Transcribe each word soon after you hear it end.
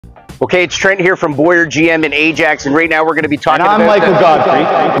Okay, it's Trent here from Boyer GM in Ajax, and right now we're going to be talking about... And I'm Michael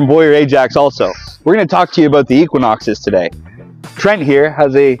Godfrey from Boyer Ajax also. We're going to talk to you about the Equinoxes today. Trent here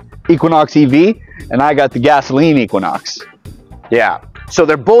has a Equinox EV, and I got the gasoline Equinox. Yeah, so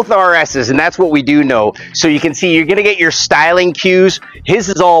they're both RSs, and that's what we do know. So you can see you're going to get your styling cues. His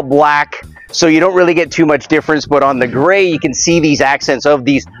is all black, so you don't really get too much difference, but on the gray, you can see these accents of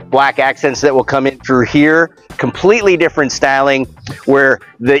these black accents that will come in through here. Completely different styling, where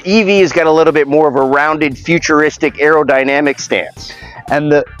the EV has got a little bit more of a rounded, futuristic, aerodynamic stance.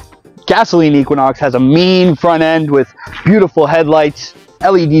 And the gasoline Equinox has a mean front end with beautiful headlights,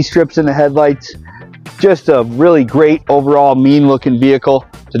 LED strips in the headlights. Just a really great overall mean looking vehicle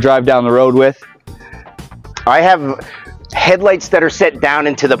to drive down the road with. I have headlights that are set down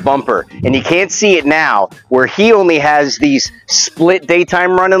into the bumper, and you can't see it now, where he only has these split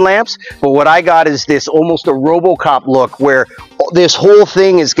daytime running lamps, but what I got is this almost a RoboCop look, where this whole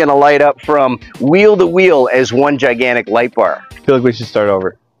thing is going to light up from wheel to wheel as one gigantic light bar. I feel like we should start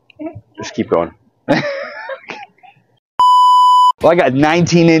over. Just keep going. Well, I got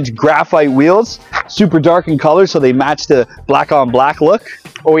 19-inch graphite wheels, super dark in color, so they match the black on black look.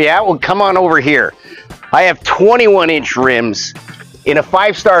 Oh yeah? Well, come on over here. I have 21-inch rims in a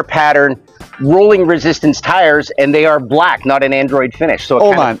 5-star pattern, rolling resistance tires, and they are black, not an Android finish. So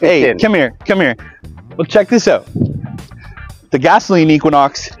hold on, hey, come here. Well, check this out. The gasoline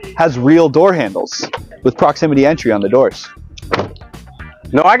Equinox has real door handles with proximity entry on the doors.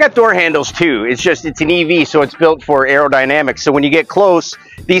 No, I got door handles too. It's just, it's an EV, so it's built for aerodynamics. So when you get close,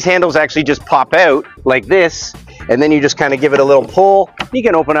 these handles actually just pop out like this, and then you just kind of give it a little pull. You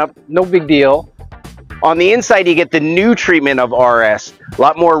can open up, no big deal. On the inside, you get the new treatment of RS, a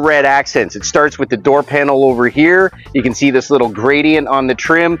lot more red accents. It starts with the door panel over here. You can see this little gradient on the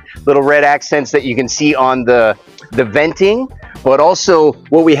trim, little red accents that you can see on the venting. But also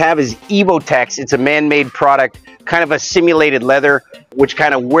what we have is Evotex. It's a man-made product, kind of a simulated leather, which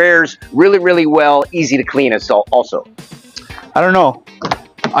kind of wears really, really well, easy to clean also. I don't know.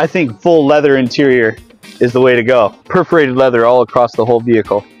 I think full leather interior is the way to go. Perforated leather all across the whole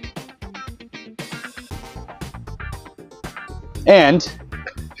vehicle. And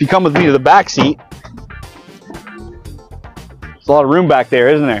if you come with me to the back seat, there's a lot of room back there,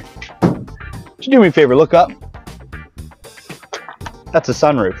 isn't there? Would you do me a favor, look up? That's a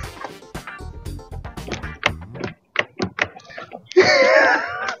sunroof.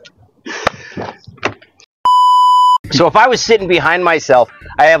 So if I was sitting behind myself,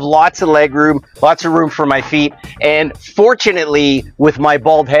 I have lots of leg room, lots of room for my feet, and fortunately, with my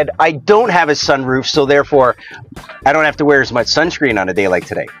bald head, I don't have a sunroof, so therefore, I don't have to wear as much sunscreen on a day like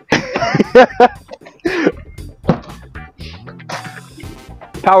today.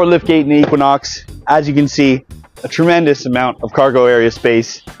 Power liftgate in the Equinox. As you can see, a tremendous amount of cargo area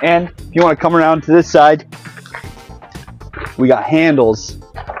space. And if you want to come around to this side, we got handles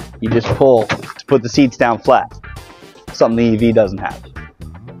you just pull to put the seats down flat. Something the EV doesn't have.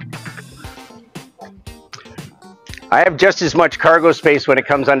 I have just as much cargo space when it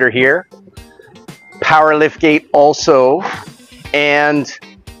comes under here. Power liftgate also. And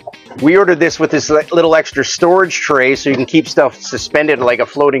we ordered this with this little extra storage tray so you can keep stuff suspended like a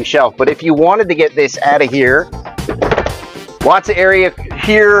floating shelf. But if you wanted to get this out of here, lots of area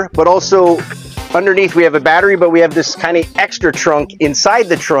here, but also underneath we have a battery, but we have this kind of extra trunk inside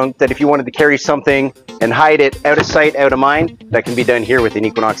the trunk that if you wanted to carry something and hide it out of sight, out of mind, that can be done here with an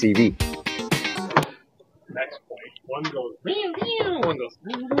Equinox EV. Next point, one goes, one goes.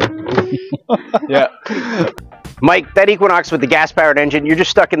 Yeah. Mike, that Equinox with the gas-powered engine, you're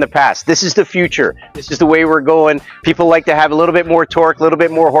just stuck in the past. This is the future. This is the way we're going. People like to have a little bit more torque, a little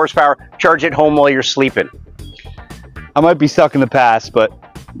bit more horsepower, charge it home while you're sleeping. I might be stuck in the past, but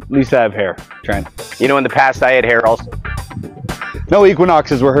at least I have hair, Trent. You know, in the past, I had hair also. No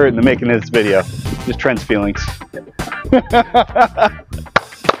Equinoxes were hurt in the making of this video. Just Trent's feelings. That's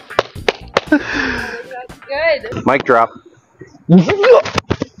good. Mic drop.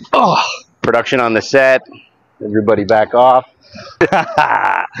 Oh. Production on the set. Everybody back off.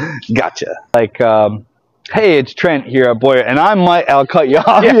 Gotcha. Like, hey, it's Trent here at Boyer, and I'll cut you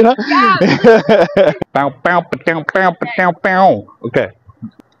off, yeah. You know? Okay.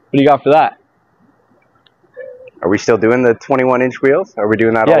 What do you got for that? Are we still doing the 21-inch wheels? Are we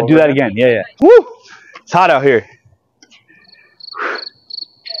doing that all over do that again. Yeah. Woo! It's hot out here.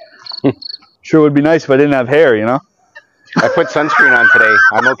 Sure would be nice if I didn't have hair, you know? I put sunscreen on today.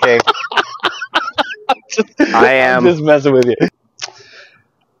 I'm okay. I'm just messing with you.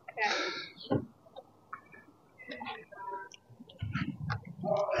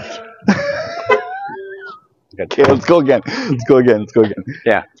 Okay, let's go again. Let's go again.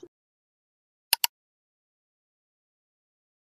 Yeah.